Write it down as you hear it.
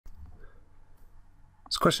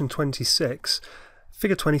question 26.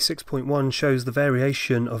 Figure 26.1 shows the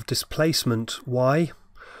variation of displacement y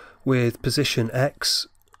with position x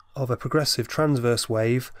of a progressive transverse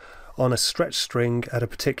wave on a stretched string at a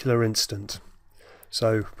particular instant.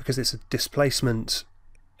 So because it's a displacement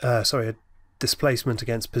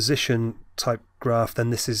against position type graph,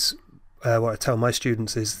 then this is what I tell my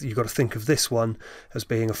students is you've got to think of this one as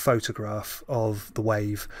being a photograph of the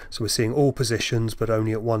wave. So we're seeing all positions but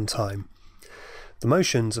only at one time. The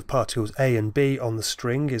motions of particles A and B on the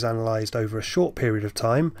string is analysed over a short period of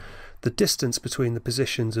time. The distance between the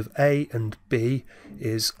positions of A and B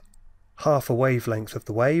is half a wavelength of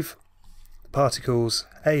the wave. The particles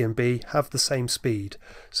A and B have the same speed.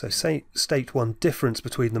 So state one difference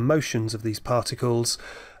between the motions of these particles.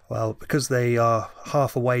 Well, because they are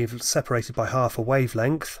separated by half a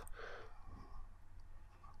wavelength,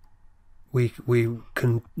 we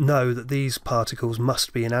can know that these particles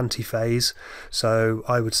must be in antiphase. So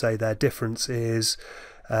I would say their difference is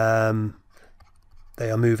they are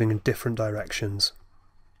moving in different directions.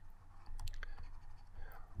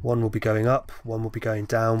 One will be going up, one will be going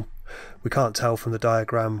down. We can't tell from the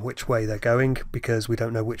diagram which way they're going because we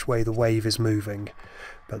don't know which way the wave is moving,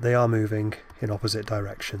 but they are moving in opposite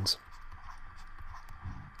directions.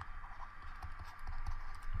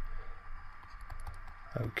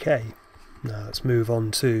 Okay, now let's move on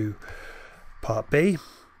to part B,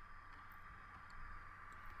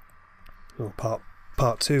 or part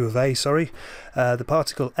 2 of A, sorry. The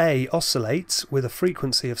particle A oscillates with a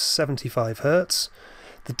frequency of 75 Hz.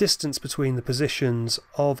 The distance between the positions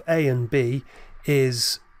of A and B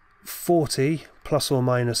is 40 plus or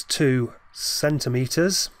minus 2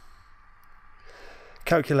 centimeters.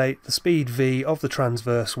 Calculate the speed v of the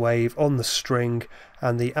transverse wave on the string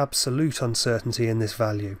and the absolute uncertainty in this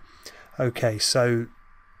value. Okay, so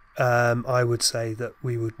I would say that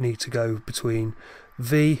we would need to go between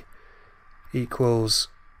v equals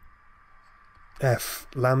f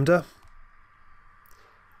lambda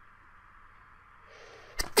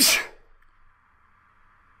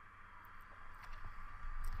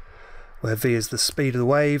where v is the speed of the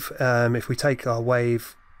wave. If we take our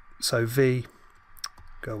wave, so v,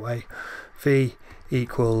 go away, v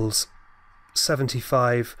equals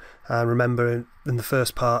 75, and remember in the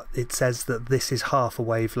first part it says that this is half a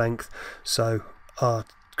wavelength, so our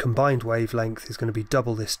combined wavelength is going to be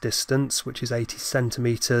double this distance, which is 80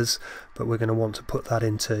 centimeters, but we're going to want to put that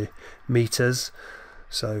into meters,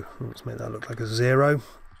 so let's make that look like a 0.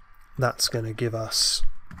 That's going to give us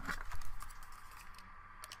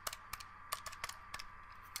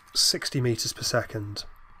 60 meters per second.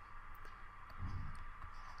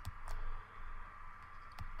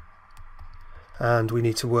 And we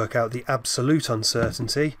need to work out the absolute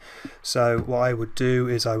uncertainty. So what I would do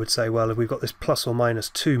is I would say, well, if we've got this plus or minus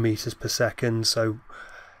 2 meters per second, so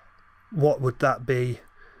what would that be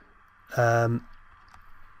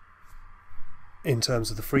in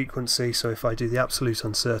terms of the frequency? So if I do the absolute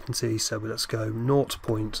uncertainty, so let's go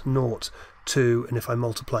 0.02, and if I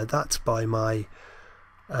multiply that by my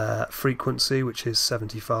frequency, which is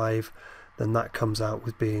 75, then that comes out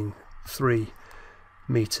with being 3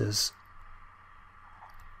 meters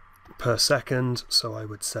per second. So I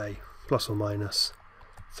would say plus or minus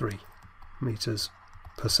 3 meters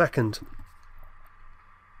per second.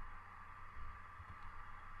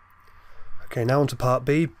 Okay, now on to part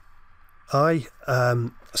B. A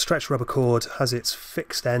stretched rubber cord has its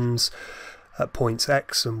fixed ends at points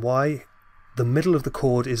X and Y. The middle of the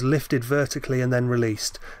cord is lifted vertically and then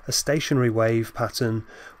released. A stationary wave pattern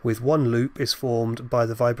with one loop is formed by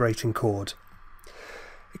the vibrating cord.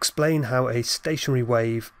 Explain how a stationary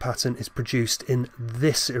wave pattern is produced in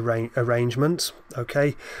this arrangement.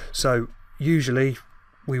 Okay, so usually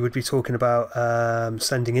we would be talking about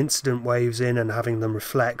sending incident waves in and having them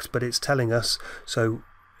reflect, but it's telling us so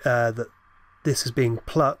that this is being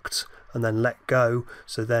plucked and then let go.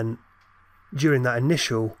 So then during that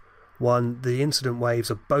initial one, the incident waves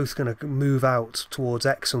are both going to move out towards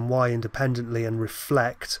X and Y independently and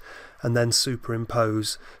reflect and then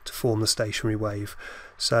superimpose to form the stationary wave.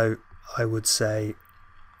 So I would say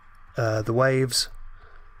the waves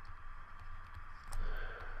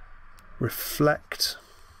reflect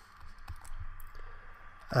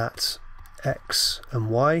at X and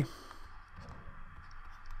Y,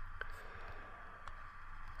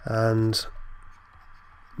 and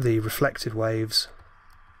the reflected waves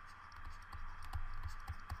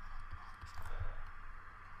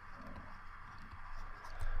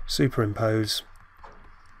superimpose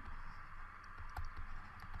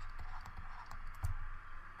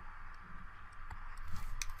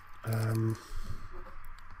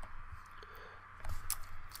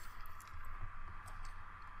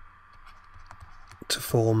to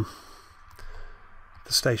form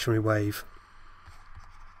the stationary wave.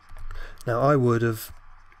 Now I would have,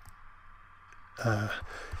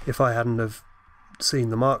 if I hadn't have seen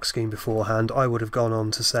the mark scheme beforehand, I would have gone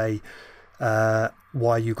on to say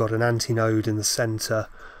why you got an antinode in the centre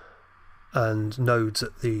and nodes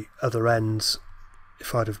at the other ends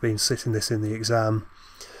if I'd have been sitting this in the exam.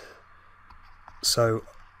 So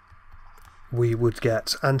we would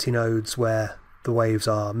get antinodes where the waves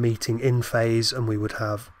are meeting in phase, and we would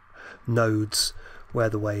have nodes where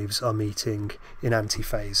the waves are meeting in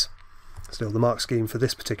antiphase. Still, the mark scheme for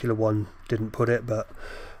this particular one didn't put it, but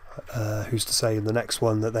who's to say in the next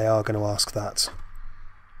one that they are going to ask that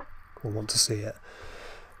or want to see it.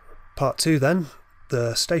 Part 2 then.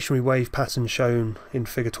 The stationary wave pattern shown in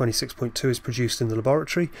figure 26.2 is produced in the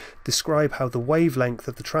laboratory. Describe how the wavelength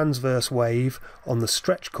of the transverse wave on the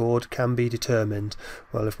stretch chord can be determined.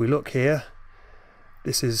 Well, if we look here,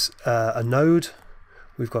 this is a node.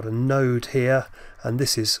 We've got a node here, and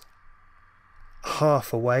this is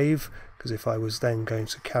half a wave, because if I was then going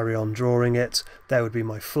to carry on drawing it, there would be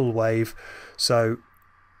my full wave. So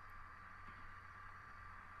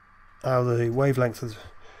how the wavelength of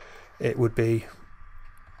it would be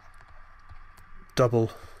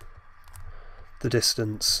double the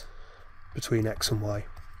distance between x and y.